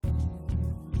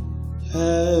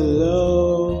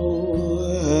Hello,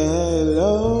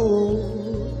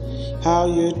 how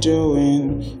you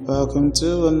doing? Welcome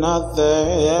to another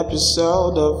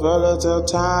episode of Volatile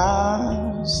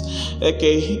Times.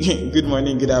 Okay, good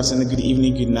morning, good afternoon, good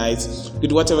evening, good night,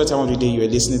 good whatever time of the day you are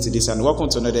listening to this, and welcome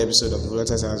to another episode of the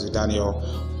Volatile Times with Daniel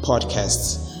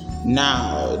podcast.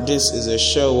 Now, this is a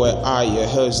show where I, your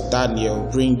host Daniel,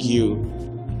 bring you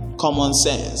common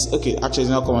sense. Okay, actually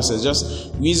it's not common sense,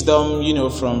 just wisdom,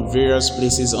 from various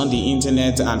places on the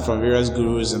internet and from various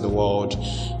gurus in the world,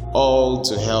 all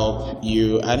to help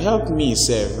you and help me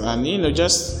save, and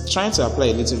just trying to apply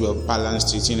a little bit of balance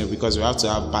to it, because we have to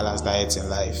have balanced diets in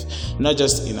life, not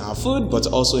just in our food but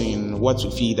also in what we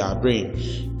feed our brain.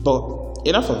 But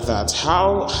enough of that.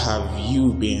 How have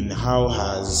you been? How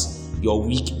has your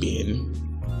week been?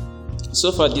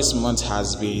 So far this month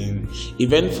has been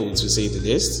eventful, to say the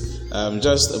least.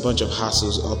 Just a bunch of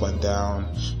hassles up and down,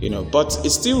 but it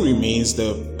still remains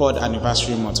the pod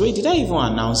anniversary month. Wait, did I even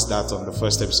announce that on the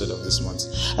first episode of this month?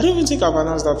 I don't even think I've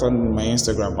announced that on my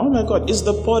Instagram. Oh my god, it's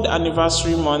the pod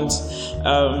anniversary month.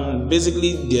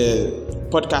 Basically the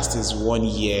podcast is 1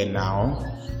 year now.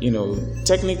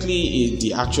 Technically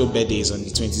the actual birthday is on the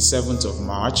 27th of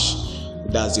March.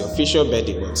 That's the official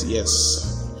birthday, but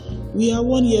yes, we are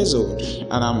 1 year old,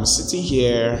 and I'm sitting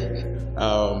here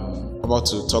about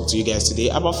to talk to you guys today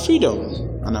about freedom,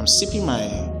 and I'm sipping my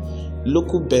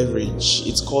local beverage.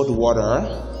 It's called water.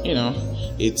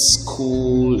 It's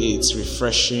cool, it's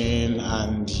refreshing,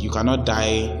 and you cannot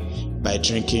die by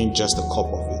drinking just a cup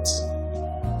of it.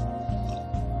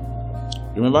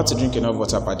 Remember to drink enough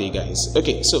water per day, guys.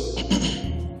 Okay, so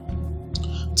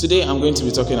today I'm going to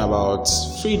be talking about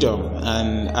freedom,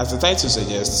 and as the title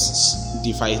suggests,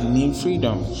 defining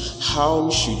freedom. How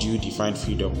should you define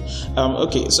freedom?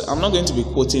 Okay, so I'm not going to be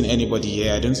quoting anybody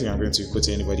here. I don't think I'm going to be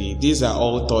quoting anybody. These are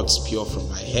all thoughts pure from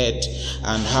my head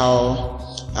and how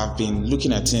I've been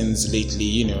looking at things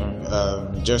lately,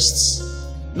 just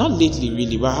not lately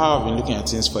really, but how I've been looking at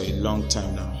things for a long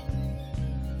time now.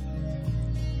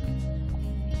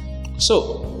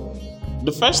 So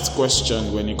the first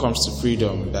question when it comes to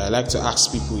freedom that I like to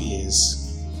ask people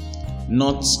is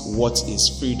not what is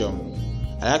freedom.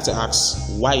 I like to ask,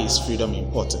 why is freedom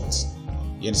important?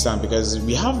 You understand? Because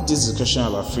we have this discussion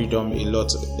about freedom a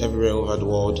lot everywhere over the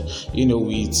world,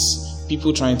 with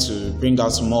people trying to bring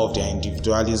out more of their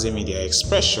individualism in their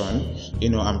expression,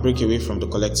 and break away from the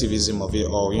collectivism of it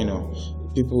all,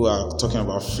 People are talking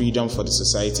about freedom for the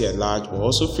society at large, but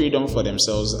also freedom for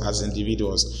themselves as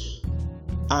individuals.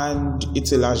 And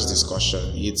it's a large discussion.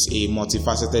 It's a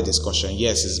multifaceted discussion.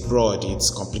 Yes, it's broad, it's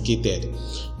complicated.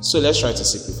 So let's try to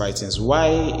simplify things. Why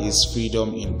is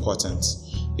freedom important?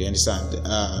 You understand?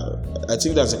 I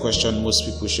think that's a question most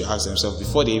people should ask themselves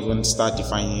before they even start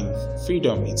defining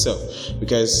freedom itself.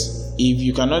 Because if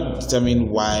you cannot determine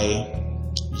why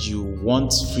you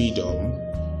want freedom,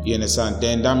 you understand,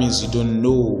 then that means you don't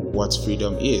know what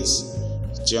freedom is.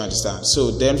 Do you understand?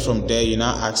 So then from there, you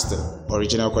now ask the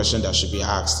original question that should be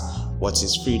asked: what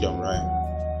is freedom, right?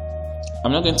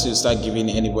 I'm not going to start giving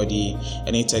anybody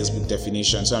any textbook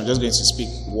definition, so I'm just going to speak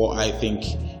what I think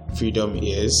freedom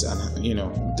is and,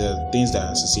 the things that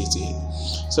are associated.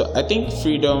 So I think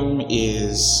freedom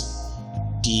is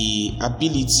the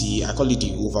ability, I call it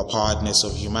the overpoweredness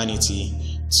of humanity,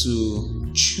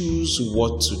 to choose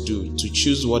what to do, to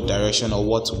choose what direction or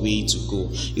what way to go.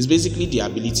 It's basically the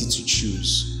ability to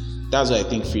choose. That's what I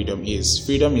think freedom is.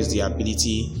 Freedom is the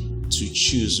ability to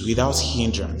choose without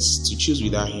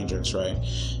hindrance, right?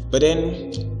 But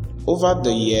then over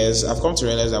the years, I've come to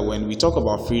realize that when we talk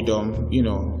about freedom,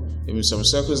 in some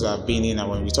circles that I've been in, and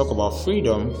when we talk about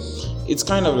freedom, it's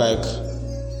kind of like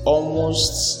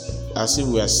almost as if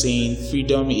we are saying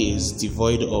freedom is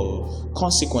devoid of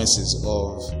consequences,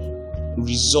 of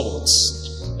results.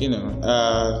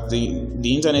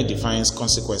 The internet defines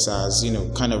consequences as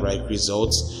kind of like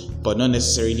results, but not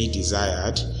necessarily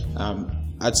desired.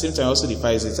 At the same time, also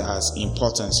defines it as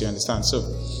importance. You understand? So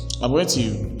I'm going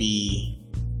to be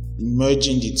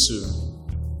merging the two.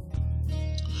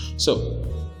 So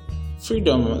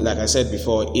freedom, like I said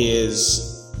before, is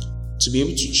to be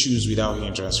able to choose without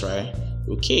hindrance, right?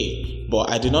 Okay,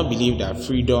 but I do not believe that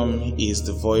freedom is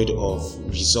devoid of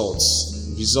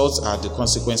results. Results are the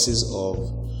consequences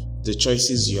of the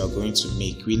choices you are going to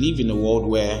make. We live in a world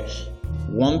where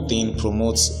one thing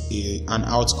promotes an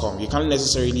outcome. You can't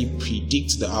necessarily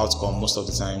predict the outcome most of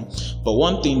the time, but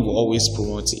one thing will always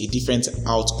promote a different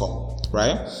outcome,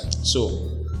 right? So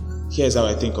here's how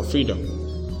I think of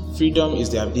freedom. Freedom is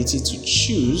the ability to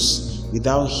choose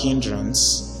without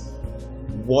hindrance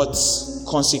what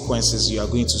consequences you are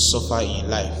going to suffer in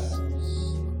life.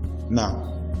 Now,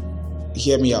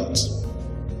 hear me out.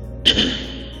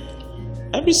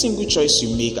 Every single choice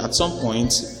you make at some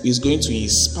point is going to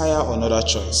inspire another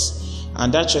choice,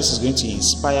 and that choice is going to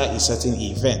inspire a certain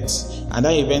event, and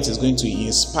that event is going to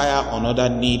inspire another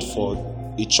need for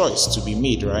a choice to be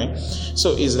made, right?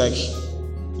 So it's like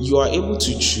you are able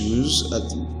to choose.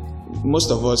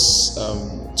 Most of us,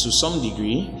 to some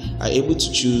degree, are able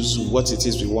to choose what it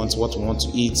is we want, what we want to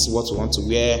eat, what we want to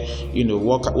wear,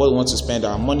 what we want to spend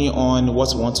our money on,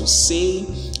 what we want to say,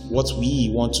 what we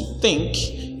want to think,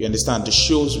 you understand, the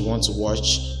shows we want to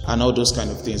watch, and all those kind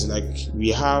of things. Like, we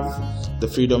have the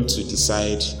freedom to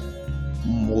decide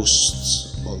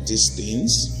most of these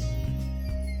things.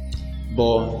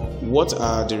 But what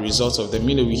are the results of them?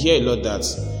 We hear a lot that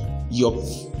your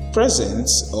present,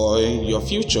 or your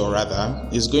future rather,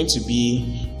 is going to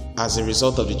be as a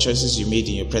result of the choices you made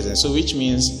in your present. So which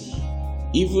means,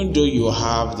 even though you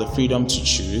have the freedom to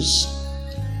choose,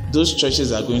 those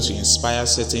choices are going to inspire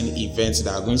certain events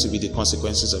that are going to be the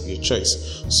consequences of your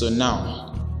choice. So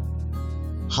now,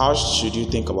 how should you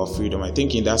think about freedom? I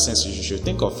think in that sense, you should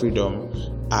think of freedom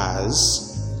as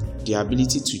the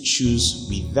ability to choose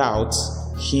without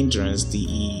hindrance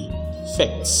the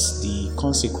effects, the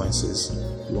consequences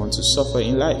you want to suffer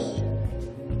in life.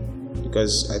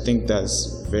 Because I think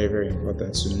that's very, very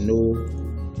important to know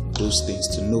those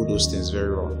things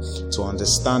very well, to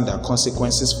understand that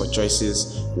consequences for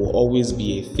choices will always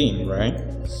be a thing, right?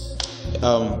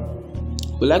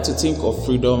 We like to think of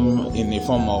freedom in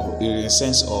a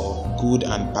sense of good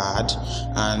and bad,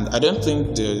 and I don't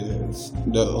think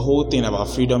the whole thing about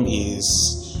freedom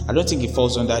I don't think it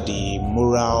falls under the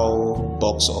moral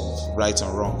box of right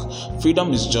and wrong.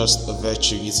 Freedom is just a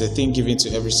virtue. It's a thing given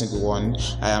to every single one.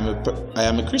 I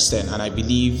am a Christian, and I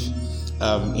believe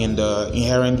in the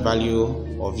inherent value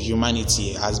of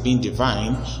humanity as being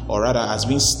divine, or rather as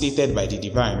being stated by the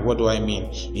divine. What do I mean?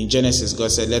 In Genesis,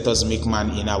 God said, "Let us make man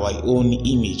in our own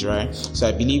image," right? So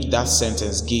I believe that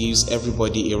sentence gives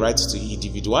everybody a right to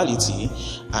individuality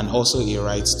and also a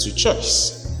right to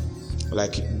choice.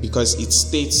 Because it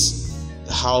states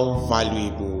how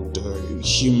valuable the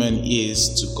human is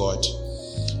to God,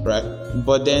 right?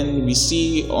 But then we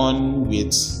see on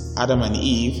with Adam and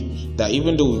Eve that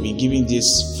even though we've been given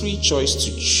this free choice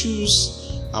to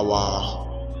choose our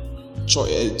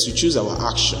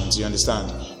actions, you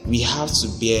understand, we have to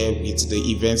bear with the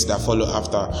events that follow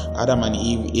after. Adam and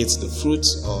Eve ate the fruit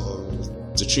of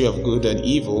the tree of good and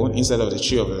evil instead of the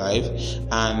tree of life,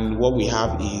 and what we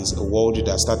have is a world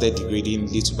that started degrading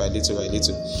little by little by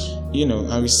little,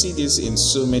 and we see this in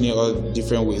so many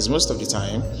different ways. Most of the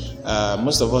time,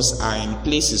 most of us are in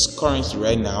places currently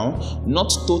right now,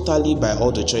 not totally by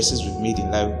all the choices we've made in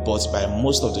life, but by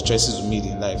most of the choices we made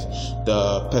in life.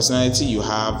 The personality you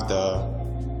have, the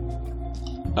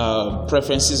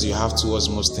preferences you have towards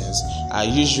most things are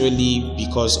usually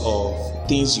because of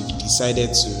things you've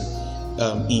decided to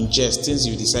ingest, things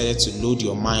you decided to load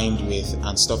your mind with,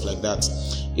 and stuff like that.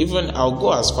 Even I'll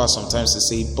go as far sometimes to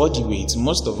say body weight.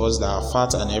 Most of us that are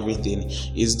fat and everything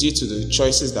is due to the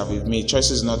choices that we've made.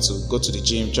 Choices not to go to the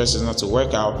gym, choices not to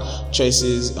work out,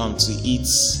 choices to eat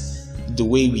the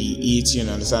way we eat,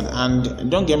 understand? And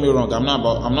don't get me wrong, I'm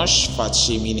not fat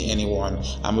shaming anyone.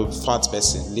 I'm a fat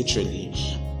person, literally.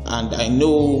 And I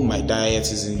know my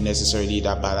diet isn't necessarily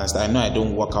that balanced. I know I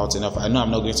don't work out enough. I know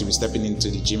I'm not going to be stepping into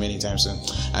the gym anytime soon.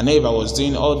 I know if I was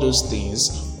doing all those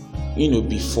things,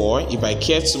 before, if I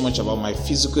cared so much about my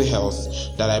physical health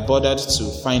that I bothered to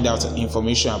find out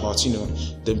information about,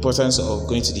 the importance of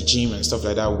going to the gym and stuff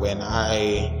like that when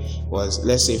I was,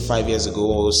 let's say 5 years ago,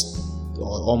 or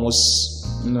almost,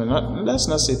 let's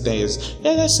not say 10 years.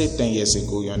 Yeah, let's say 10 years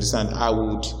ago, you understand, I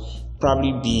would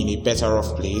probably be in a better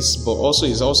off place. But also,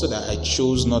 it's also that I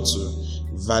chose not to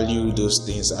value those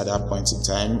things at that point in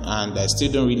time, and I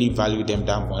still don't really value them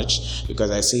that much, because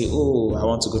I say, I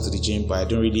want to go to the gym, but I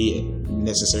don't really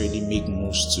necessarily make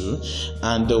moves too.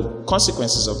 And the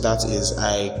consequences of that is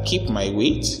I keep my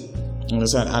weight,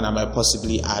 understand, and I might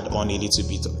possibly add on a little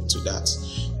bit to that.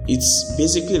 It's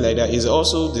basically like that. It's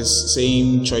also the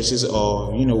same choices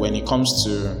of, when it comes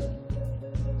to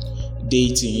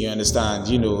dating, you understand,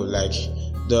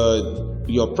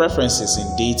 your preferences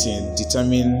in dating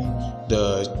determine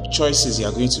the choices you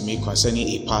are going to make concerning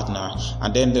a partner,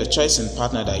 and then the choice in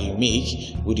partner that you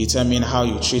make will determine how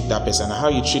you treat that person, and how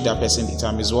you treat that person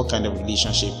determines what kind of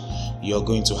relationship you're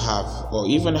going to have, or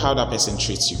even how that person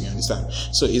treats you understand?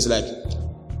 So it's like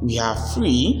we are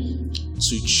free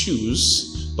to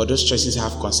choose, but those choices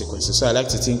have consequences. So I like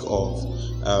to think of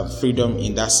freedom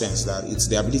in that sense, that it's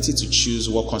the ability to choose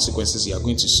what consequences you are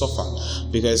going to suffer,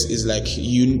 because it's like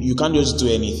you can't just do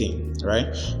anything.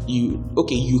 right?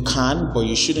 You can, but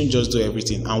you shouldn't just do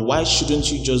everything. And why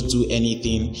shouldn't you just do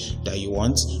anything that you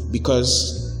want?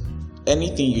 Because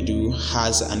anything you do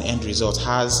has an end result,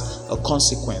 has a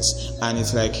consequence, and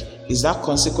it's like, is that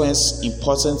consequence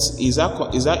important? Is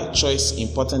that choice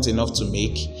important enough to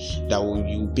make that will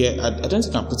you bear? I don't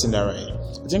think I'm putting that right.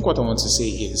 I think what I want to say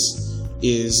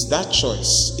is that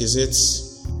choice, is it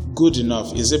good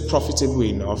enough? Is it profitable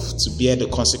enough to bear the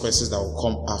consequences that will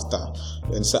come after?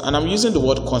 And I'm using the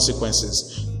word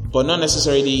consequences, but not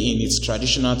necessarily in its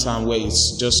traditional term where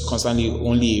it's just constantly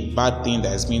only a bad thing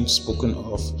that is being spoken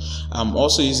of. I'm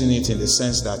also using it in the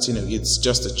sense that, it's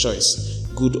just a choice,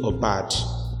 good or bad,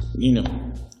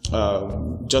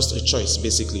 just a choice,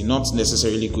 basically, not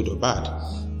necessarily good or bad.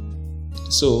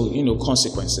 So,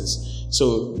 consequences.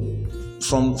 So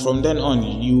from then on,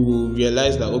 you will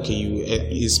realize that, okay, you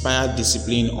inspire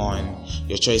discipline on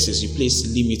your choices. You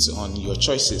place limits on your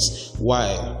choices.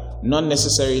 Why? Not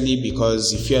necessarily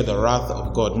because you fear the wrath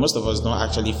of God. Most of us don't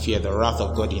actually fear the wrath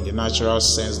of God in the natural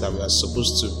sense that we are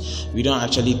supposed to. We don't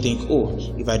actually think,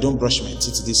 if I don't brush my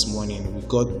teeth this morning, will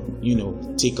God,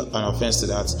 take an offense to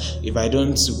that? If I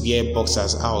don't wear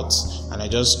boxers out and I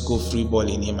just go free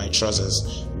balling in my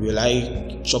trousers, will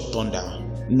I chop thunder?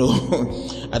 No,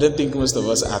 I don't think most of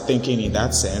us are thinking in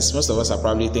that sense. Most of us are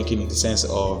probably thinking in the sense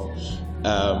of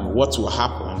what will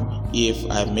happen if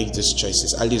I make these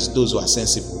choices, at least those who are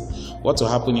sensible. What will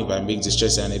happen if I make this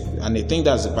choice? And I think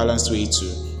that's the balanced way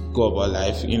to go about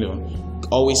life,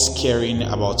 always caring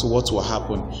about what will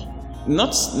happen.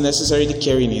 Not necessarily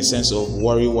caring in the sense of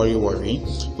worry,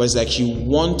 but it's like you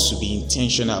want to be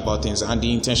intentional about things. And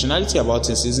the intentionality about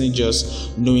things isn't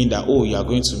just knowing that, you are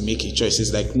going to make a choice.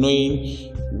 It's like knowing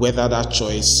whether that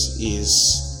choice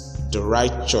is the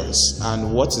right choice.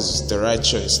 And what is the right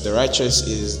choice? The right choice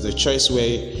is the choice where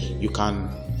you can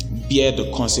bear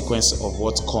the consequence of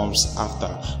what comes after.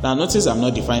 Now, notice I'm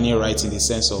not defining right in the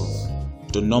sense of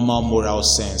the normal moral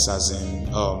sense, as in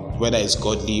whether it's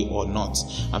godly or not.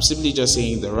 I'm simply just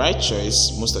saying the right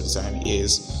choice most of the time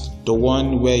is the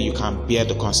one where you can bear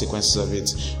the consequences of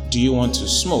it. Do you want to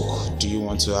smoke? Do you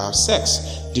want to have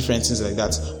sex? Different things like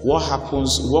that. What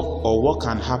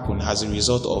can happen as a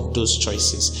result of those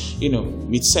choices?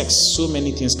 With sex, so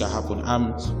many things can happen.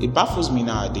 It baffles me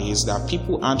nowadays that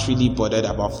people aren't really bothered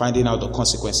about finding out the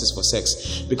consequences for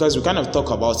sex, because we kind of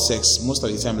talk about sex most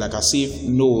of the time like as if,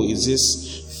 is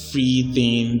this free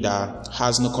thing that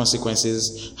has no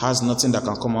consequences, has nothing that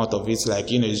can come out of it, like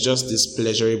it's just this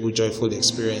pleasurable, joyful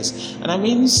experience. And I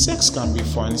mean, sex can be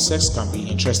fun, sex can be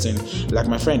interesting. Like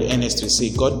my friend Ernest will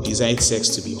say, God designed sex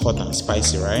to be hot and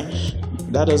spicy, right?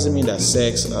 That doesn't mean that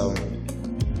sex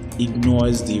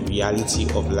ignores the reality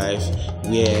of life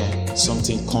where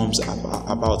something comes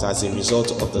about as a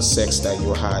result of the sex that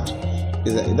you had.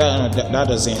 That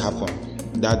doesn't happen.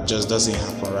 That just doesn't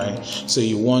happen, right? So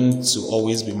you want to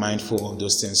always be mindful of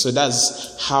those things. So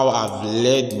that's how I've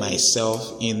led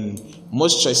myself in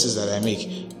most choices that I make.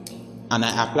 And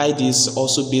I apply this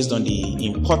also based on the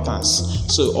importance.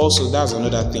 So also that's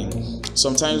another thing.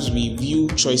 Sometimes we view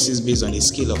choices based on a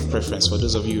scale of preference. For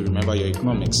those of you who remember your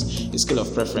economics, a scale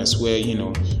of preference where,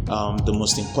 the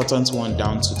most important one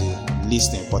down to the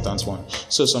least important one.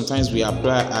 So sometimes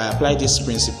I apply this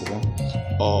principle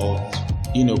of,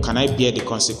 can I bear the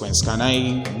consequence? Will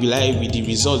the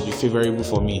result be favorable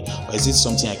for me? Or is it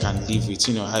something I can live with?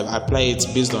 I apply it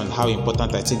based on how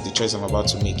important I think the choice I'm about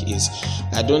to make is.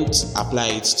 I don't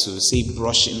apply it to, say,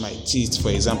 brushing my teeth, for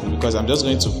example, because I'm just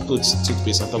going to put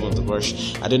toothpaste on top of the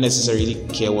brush. I don't necessarily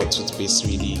care what toothpaste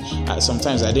really.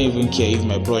 Sometimes I don't even care if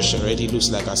my brush already looks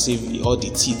like as if all the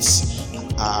teeth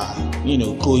are,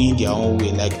 going their own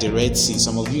way, like the Red Sea.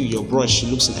 Some of you, your brush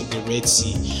looks like the Red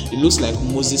Sea. It looks like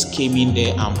Moses came in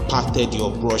there and parted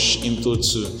your brush into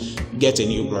two. Get a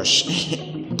new brush.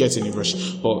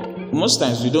 But most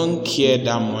times we don't care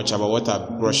that much about what our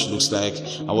brush looks like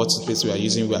and what toothpaste we are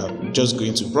using. We are just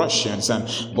going to brush, you understand?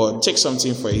 But take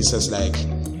something for instance like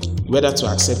whether to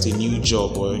accept a new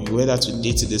job, or whether to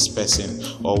date this person,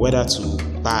 or whether to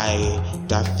buy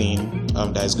that thing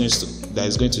that is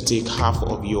going to take half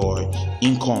of your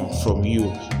income from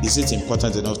you. Is it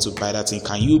important enough to buy that thing?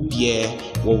 Can you bear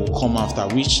what will come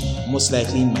after, which most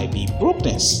likely might be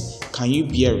brokenness? Can you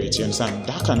bear it? You understand?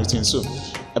 That kind of thing. So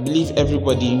I believe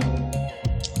everybody,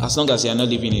 as long as you are not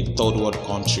living in a third world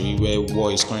country where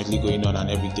war is currently going on and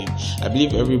everything, I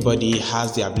believe everybody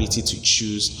has the ability to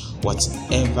choose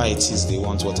whatever it is they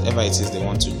want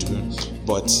to do.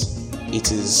 But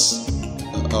it is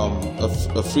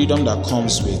a freedom that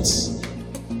comes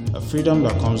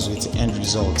with end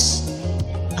results.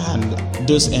 And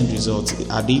those end results,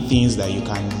 are they things that you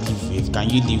can live with? Can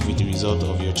you live with the result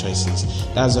of your choices?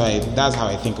 That's how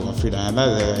I think about freedom. And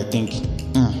that's how I think,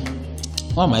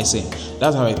 what am I saying?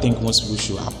 That's how I think most people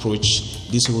should approach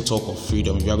this whole talk of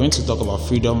freedom. If you are going to talk about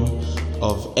freedom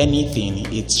of anything,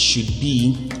 it should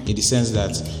be in the sense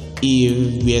that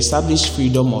if we establish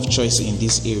freedom of choice in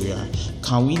this area,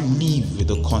 can we live with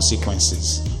the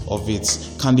consequences of it?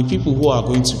 Can the people who are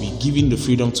going to be given the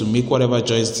freedom to make whatever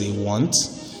choice they want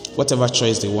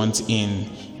in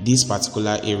these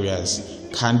particular areas,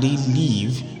 can they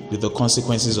live with the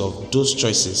consequences of those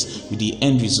choices, with the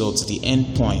end results, the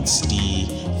end points, the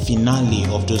finale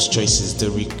of those choices, the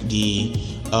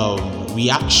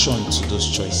reaction to those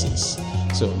choices?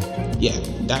 So yeah,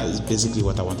 that is basically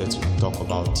what I wanted to talk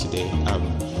about today.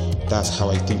 That's how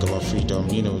I think about freedom.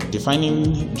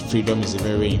 Defining freedom is a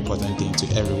very important thing to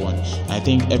everyone. I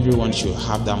think everyone should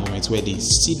have that moment where they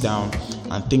sit down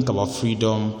and think about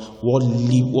freedom. What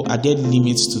are there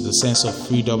limits to the sense of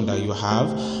freedom that you have?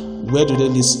 Where do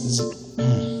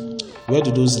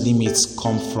those limits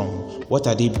come from? What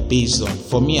are they based on?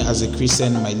 For me as a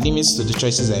Christian, my limits to the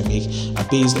choices I make are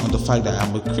based on the fact that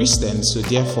I'm a Christian. So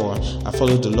therefore, I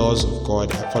follow the laws of God.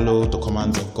 I follow the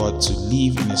commands of God to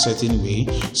live in a certain way.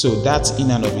 So that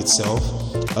in and of itself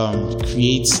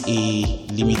creates a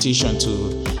limitation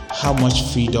to how much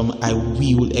freedom I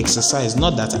will exercise.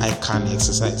 Not that I can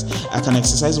exercise. I can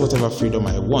exercise whatever freedom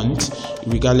I want,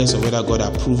 regardless of whether God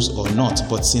approves or not.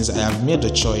 But since I have made the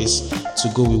choice to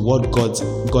go with what God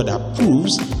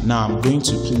approves, now I'm going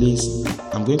to place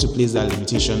that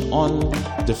limitation on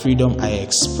the freedom I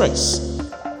express,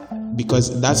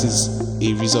 because that is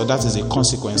a result, that is a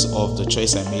consequence of the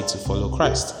choice I made to follow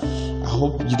Christ. I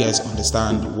hope you guys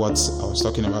understand what I was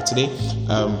talking about today.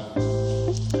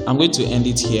 I'm going to end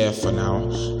it here for now.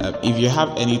 If you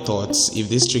have any thoughts, if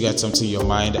this triggered something in your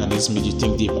mind and this made you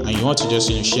think deep, and you want to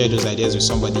just share those ideas with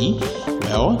somebody,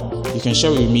 well, you can share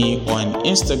with me on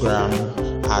Instagram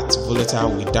at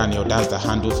Volatile with Daniel. That's the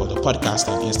handle for the podcast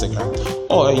on Instagram.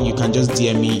 Or you can just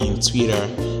DM me in Twitter.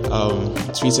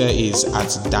 Twitter is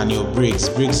at Daniel Briggs.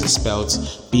 Briggs is spelled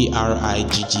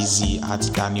BRIGGZ at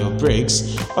Daniel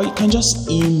Briggs. Or you can just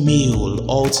email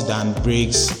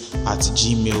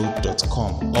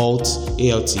altdanbriggs@gmail.com.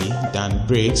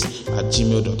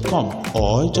 altdanbriggs@gmail.com.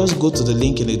 Or just go to the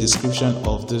link in the description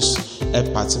of this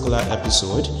particular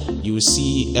episode. You will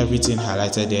see everything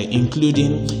highlighted there,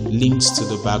 including links to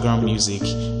the background music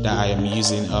that I am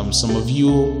using. Some of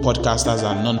you podcasters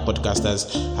and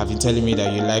non-podcasters have been telling me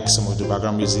that you like some of the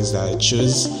background music that I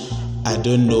chose. I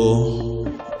don't know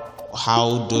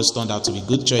how those turned out to be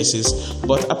good choices,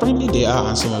 but apparently they are,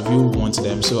 and some of you want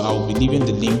them. So I will be leaving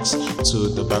the links to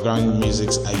the background music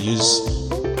I use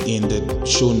in the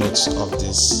show notes of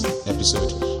this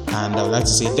episode. And I would like to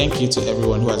say thank you to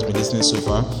everyone who has been listening so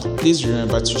far. Please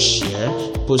remember to share,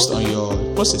 post a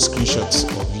screenshot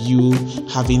of you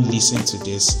having listened to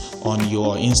this on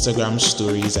your Instagram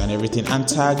stories and everything, and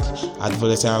tag at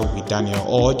Volatile with Daniel,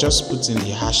 or just put in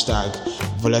the hashtag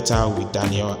Volatile with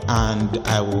Daniel, and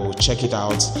I will check it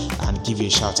out and give you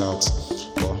a shout out.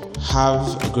 Well,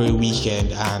 have a great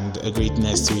weekend and a great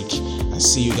next week. I'll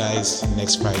see you guys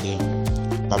next Friday.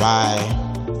 Bye bye.